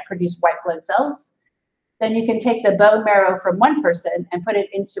body can't produce white blood cells, then you can take the bone marrow from one person and put it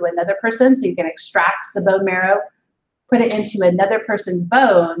into another person. So you can extract the bone marrow, put it into another person's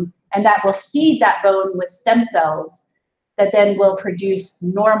bone, and that will seed that bone with stem cells that then will produce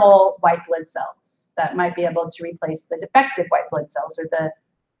normal white blood cells that might be able to replace the defective white blood cells or the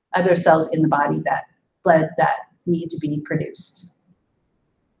other cells in the body that need to be produced.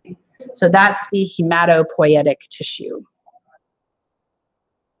 So that's the hematopoietic tissue.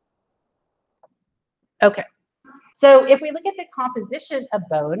 Okay. So if we look at the composition of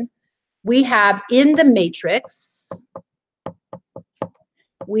bone, we have in the matrix,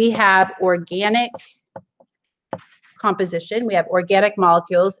 we have organic composition, we have organic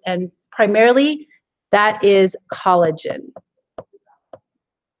molecules, and primarily that is collagen.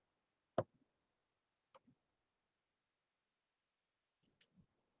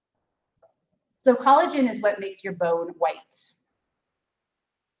 So collagen is what makes your bone white.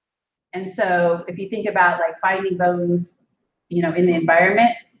 And so if you think about like finding bones, you know, in the environment,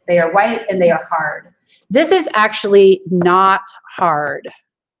 they are white and they are hard. This is actually not hard.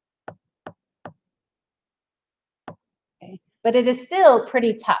 Okay. But it is still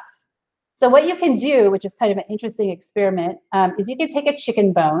pretty tough. So what you can do, which is kind of an interesting experiment, is you can take a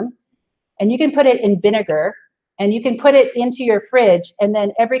chicken bone and you can put it in vinegar and you can put it into your fridge, and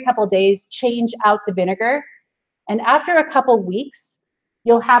then every couple of days change out the vinegar. And after a couple weeks,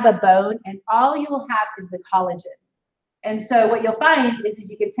 you'll have a bone and all you will have is the collagen. And so what you'll find is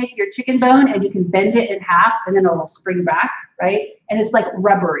you can take your chicken bone and you can bend it in half and then it'll spring back, right? And it's like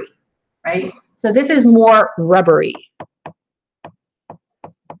rubbery, right? So this is more rubbery.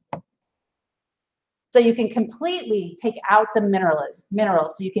 So you can completely take out the minerals.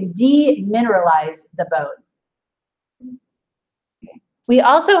 So you can demineralize the bone. We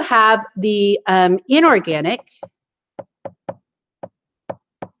also have the inorganic.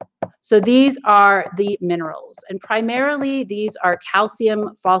 So these are the minerals, and primarily these are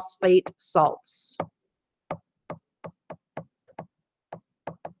calcium phosphate salts.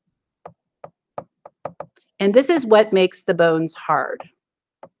 And this is what makes the bones hard.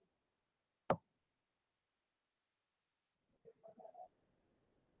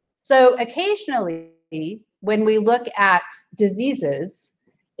 So occasionally, when we look at diseases,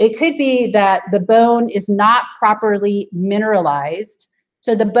 it could be that the bone is not properly mineralized,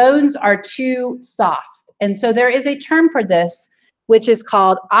 so the bones are too soft. And so there is a term for this, which is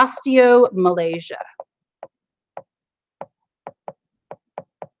called osteomalacia.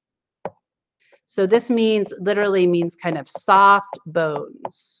 So this literally means kind of soft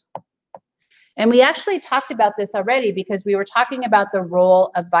bones. And we actually talked about this already because we were talking about the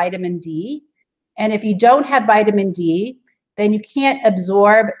role of vitamin D. And if you don't have vitamin D, then you can't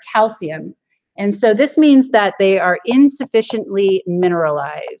absorb calcium. And so this means that they are insufficiently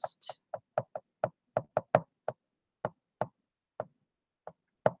mineralized.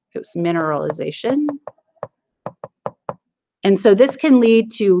 Oops, mineralization. And so this can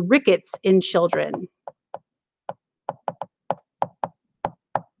lead to rickets in children.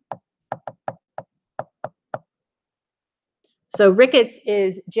 So rickets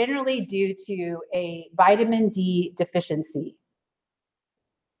is generally due to a vitamin D deficiency.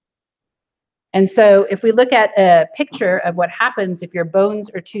 And so if we look at a picture of what happens if your bones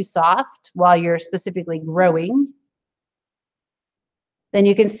are too soft while you're specifically growing, then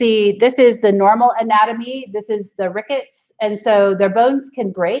you can see this is the normal anatomy, this is the rickets, and so their bones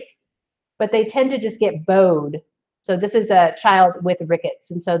can break, but they tend to just get bowed. So this is a child with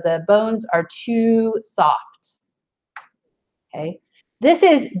rickets, and so the bones are too soft. Okay. This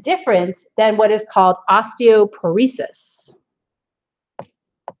is different than what is called osteoporosis.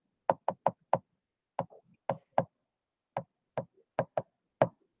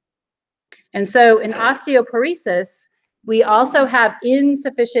 And so in osteoporosis, we also have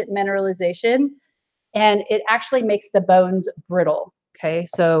insufficient mineralization, and it actually makes the bones brittle. Okay,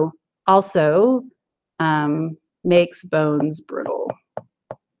 so also makes bones brittle.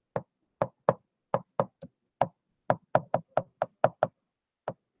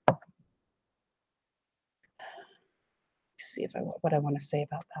 Let's see if what I want to say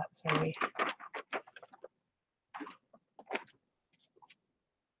about that. Sorry.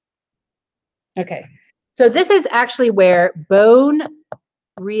 Okay, so this is actually where bone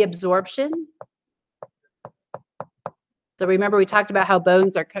reabsorption. So remember we talked about how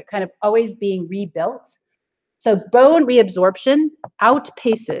bones are kind of always being rebuilt. So bone reabsorption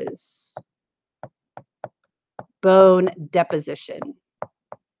outpaces bone deposition.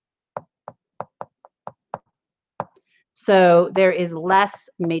 So there is less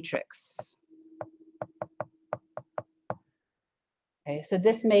matrix. Okay, so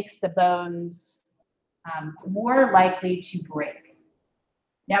this makes the bones more likely to break.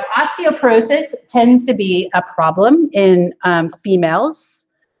 Now, osteoporosis tends to be a problem in females,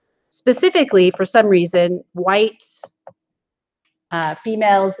 specifically for some reason, white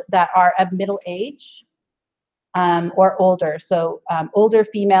females that are of middle age or older. So older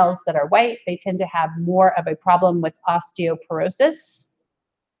females that are white, they tend to have more of a problem with osteoporosis.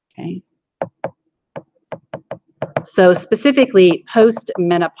 Okay. So specifically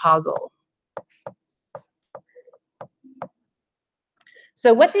postmenopausal.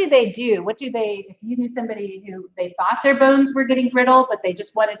 So what do they do? What do they, if you knew somebody who they thought their bones were getting brittle, but they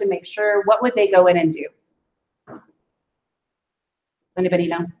just wanted to make sure, what would they go in and do? Anybody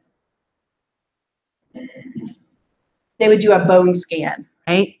know? They would do a bone scan,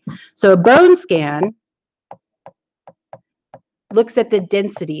 right? So a bone scan looks at the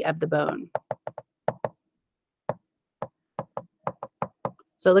density of the bone.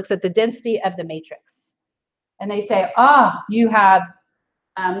 So it looks at the density of the matrix. And they say, oh, you have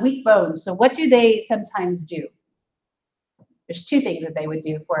weak bones. So what do they sometimes do? There's two things that they would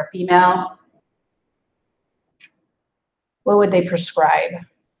do for a female. What would they prescribe?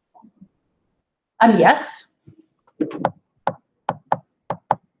 Yes.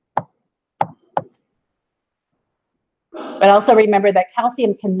 But also remember that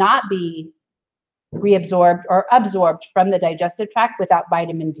calcium cannot be reabsorbed or absorbed from the digestive tract without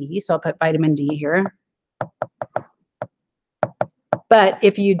vitamin D. So I'll put vitamin D here. But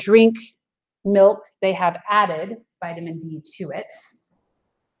if you drink milk, they have added vitamin D to it.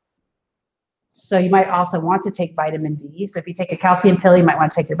 So you might also want to take vitamin D. So if you take a calcium pill, you might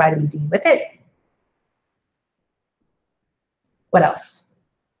want to take your vitamin D with it. What else?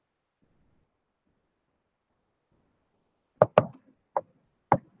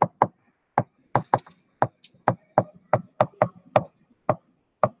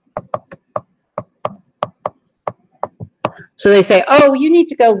 So they say, oh, you need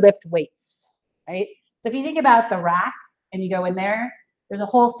to go lift weights, right? So if you think about the rack and you go in there, there's a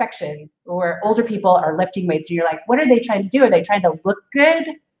whole section where older people are lifting weights. And you're like, what are they trying to do? Are they trying to look good,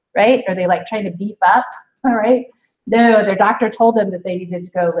 right? Are they like trying to beef up, all right? No, their doctor told them that they needed to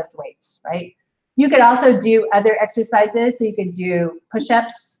go lift weights, right? You could also do other exercises. So you can do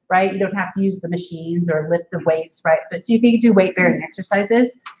push-ups, right? You don't have to use the machines or lift the weights, right? But so you can do weight-bearing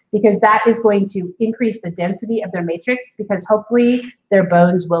exercises, because that is going to increase the density of their matrix, because hopefully their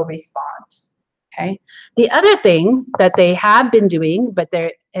bones will respond, okay? The other thing that they have been doing, but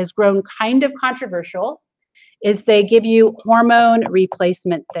there has grown kind of controversial, is they give you hormone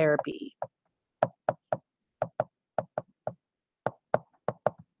replacement therapy.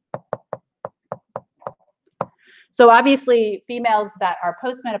 So obviously females that are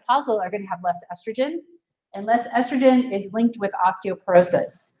postmenopausal are going to have less estrogen, and less estrogen is linked with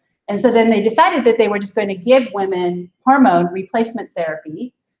osteoporosis. And so then they decided that they were just going to give women hormone replacement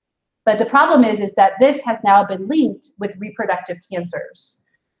therapy. But the problem is that this has now been linked with reproductive cancers.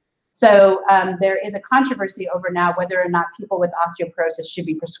 So there is a controversy over now whether or not people with osteoporosis should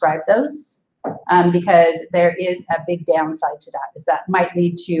be prescribed those, because there is a big downside to that, is that might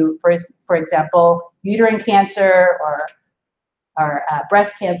lead to, for example, uterine cancer or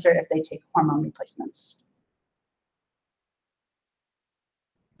breast cancer if they take hormone replacements.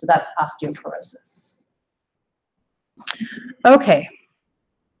 So that's osteoporosis. Okay.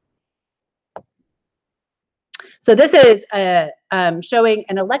 So this is showing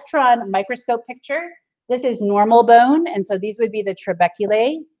an electron microscope picture. This is normal bone, and so these would be the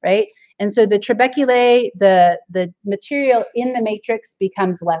trabeculae, right? And so the trabeculae, the material in the matrix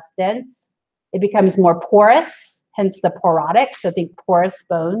becomes less dense. It becomes more porous, hence the porotic, so think porous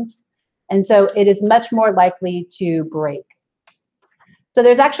bones. And so it is much more likely to break. So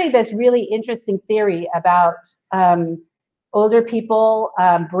there's actually this really interesting theory about older people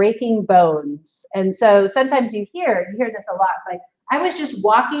breaking bones. And so sometimes you hear this a lot, like, I was just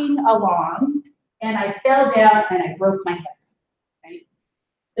walking along and I fell down and I broke my hip, right?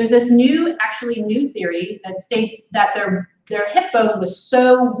 There's this new theory that states that their hip bone was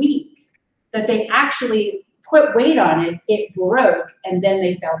so weak that they actually put weight on it, it broke, and then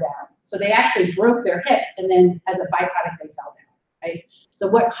they fell down. So they actually broke their hip, and then as a byproduct, they fell down, right? So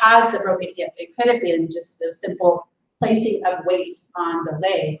what caused the broken hip? It could have been just the simple placing of weight on the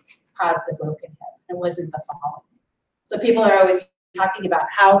leg caused the broken hip. It wasn't the fall. So people are always talking about,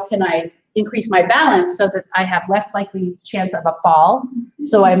 how can I increase my balance so that I have less likely chance of a fall,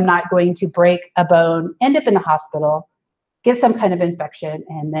 so I'm not going to break a bone, end up in the hospital, get some kind of infection,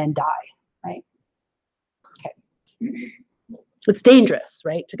 and then die, right? Okay. It's dangerous,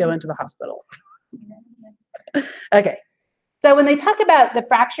 right, to go into the hospital. Okay. So when they talk about the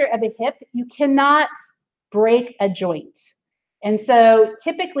fracture of a hip, you cannot break a joint. And so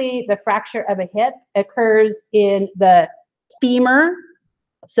typically the fracture of a hip occurs in the femur.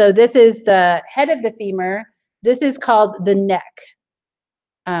 So this is the head of the femur. This is called the neck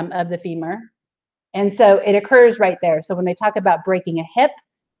of the femur. And so it occurs right there. So when they talk about breaking a hip,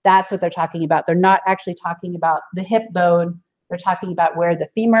 that's what they're talking about. They're not actually talking about the hip bone. They're talking about where the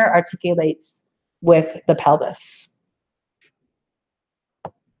femur articulates with the pelvis.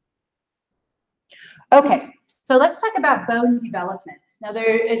 Okay, So let's talk about bone development. Now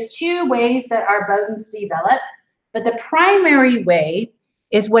there is two ways that our bones develop, but the primary way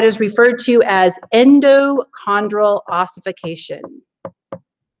is what is referred to as endochondral ossification.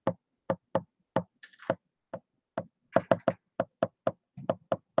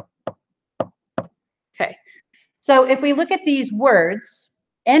 Okay, so if we look at these words,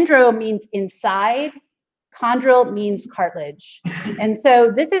 endro means inside, chondral means cartilage. And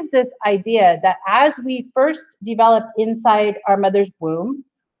so this is this idea that as we first develop inside our mother's womb,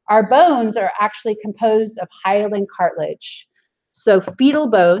 our bones are actually composed of hyaline cartilage. So fetal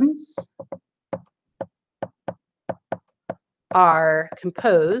bones are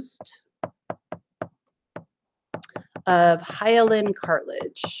composed of hyaline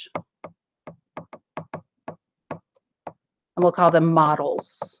cartilage. And we'll call them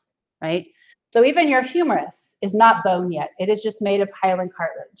models, right? So even your humerus is not bone yet. It is just made of hyaline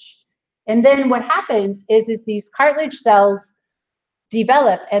cartilage. And then what happens is these cartilage cells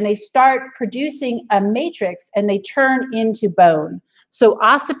develop and they start producing a matrix and they turn into bone. So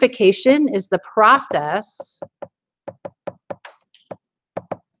ossification is the process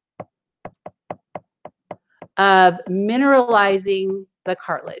of mineralizing the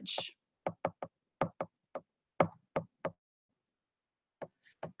cartilage.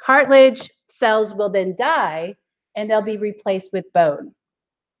 Cartilage cells will then die and they'll be replaced with bone.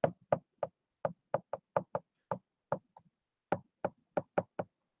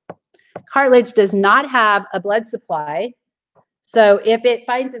 Cartilage does not have a blood supply. So if it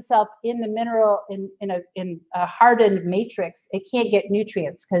finds itself in the mineral, in a hardened matrix, it can't get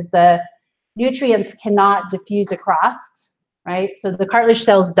nutrients because the nutrients cannot diffuse across, right? So the cartilage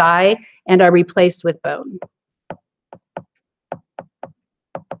cells die and are replaced with bone.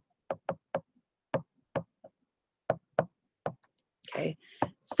 Okay,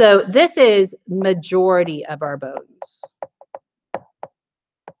 so this is majority of our bones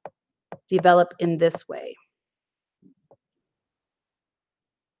develop in this way.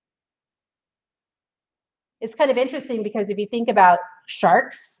 It's kind of interesting because if you think about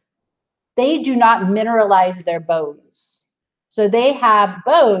sharks, they do not mineralize their bones. So they have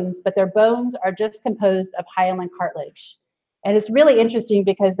bones, but their bones are just composed of hyaline cartilage. And it's really interesting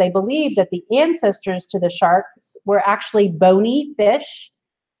because they believe that the ancestors to the sharks were actually bony fish.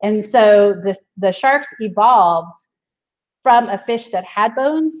 And so the sharks evolved from a fish that had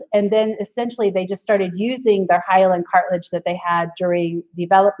bones, and then essentially they just started using their hyaline cartilage that they had during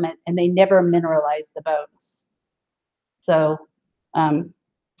development, and they never mineralized the bones. So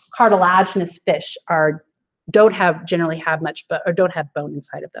cartilaginous fish don't generally have much, or don't have bone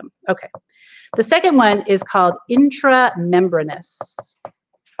inside of them. Okay. The second one is called intramembranous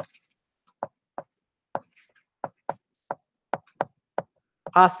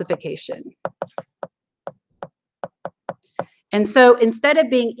ossification. And so instead of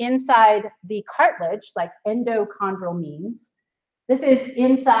being inside the cartilage, like endochondral means, this is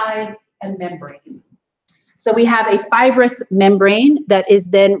inside a membrane. So we have a fibrous membrane that is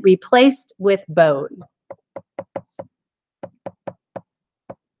then replaced with bone.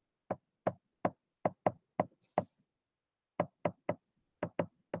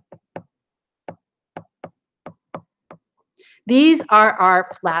 These are our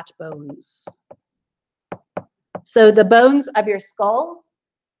flat bones. So the bones of your skull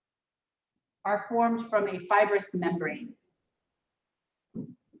are formed from a fibrous membrane.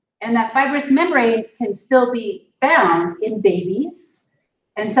 And that fibrous membrane can still be found in babies.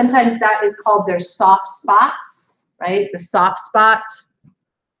 And sometimes that is called their soft spots, right? The soft spot.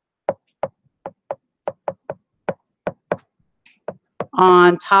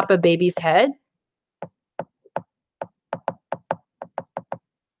 On top of baby's head.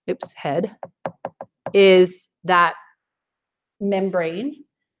 Oops, head is that membrane.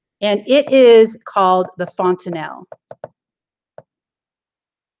 And it is called the fontanelle.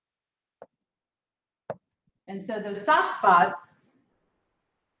 And so those soft spots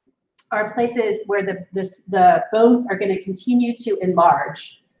are places where the bones are going to continue to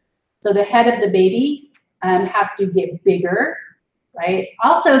enlarge. So the head of the baby has to get bigger, right?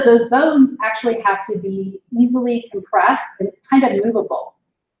 Also, those bones actually have to be easily compressed and kind of movable.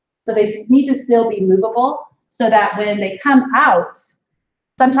 So they need to still be movable so that when they come out,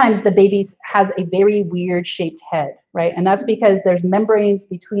 sometimes the baby has a very weird shaped head, right? And that's because there's membranes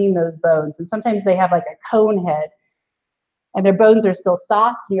between those bones. And sometimes they have like a cone head and their bones are still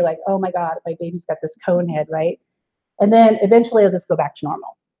soft. And you're like, oh my God, my baby's got this cone head, right? And then eventually it'll just go back to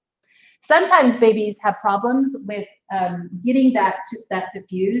normal. Sometimes babies have problems with getting that to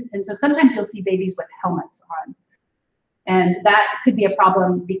fuse. And so sometimes you'll see babies with helmets on. And that could be a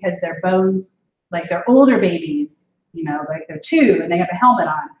problem because their bones like they're older babies, you know, like they're 2 and they have a helmet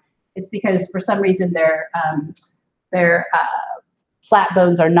on. It's because for some reason their flat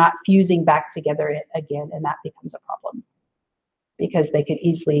bones are not fusing back together again, and that becomes a problem because they could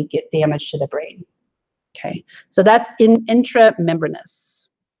easily get damage to the brain. Okay, so that's intramembranous.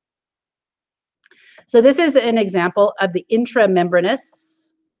 So this is an example of the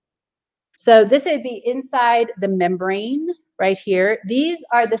intramembranous. So this would be inside the membrane right here. These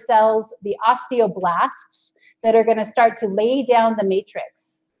are the cells, the osteoblasts, that are going to start to lay down the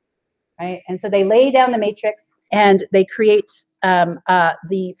matrix, right? And so they lay down the matrix and they create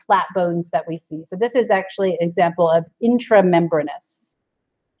the flat bones that we see. So this is actually an example of intramembranous.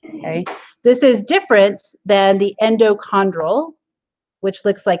 Okay, this is different than the endochondral, which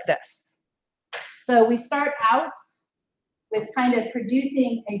looks like this. So we start out with kind of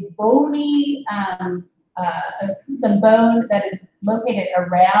producing a bony, some bone that is located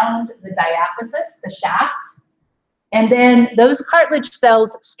around the diaphysis, the shaft. And then those cartilage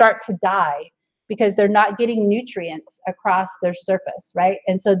cells start to die because they're not getting nutrients across their surface, right?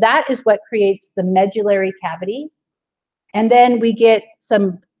 And so that is what creates the medullary cavity. And then we get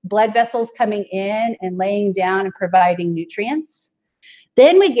some blood vessels coming in and laying down and providing nutrients.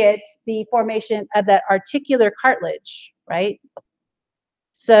 Then we get the formation of that articular cartilage, right?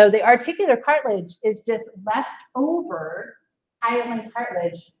 So the articular cartilage is just left over hyaline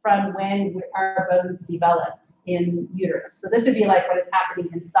cartilage from when our bones developed in uterus. So this would be like what is happening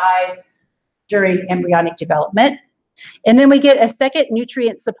inside during embryonic development. And then we get a second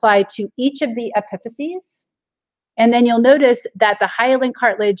nutrient supply to each of the epiphyses. And then you'll notice that the hyaline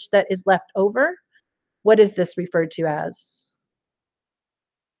cartilage that is left over, what is this referred to as?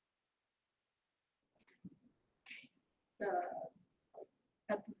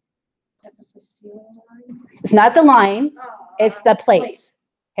 It's not the line, it's the plate.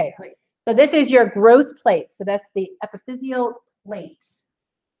 Okay, so this is your growth plate. So that's the epiphyseal plate.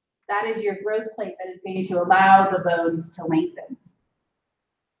 That is your growth plate that is going to allow the bones to lengthen.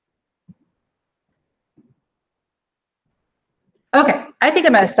 Okay, I think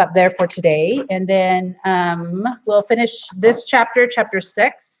I'm going to stop there for today, and then we'll finish this chapter, chapter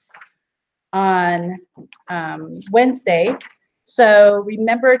 6, on Wednesday. So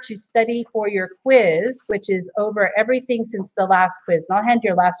remember to study for your quiz, which is over everything since the last quiz. And I'll hand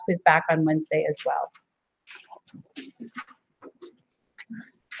your last quiz back on Wednesday as well.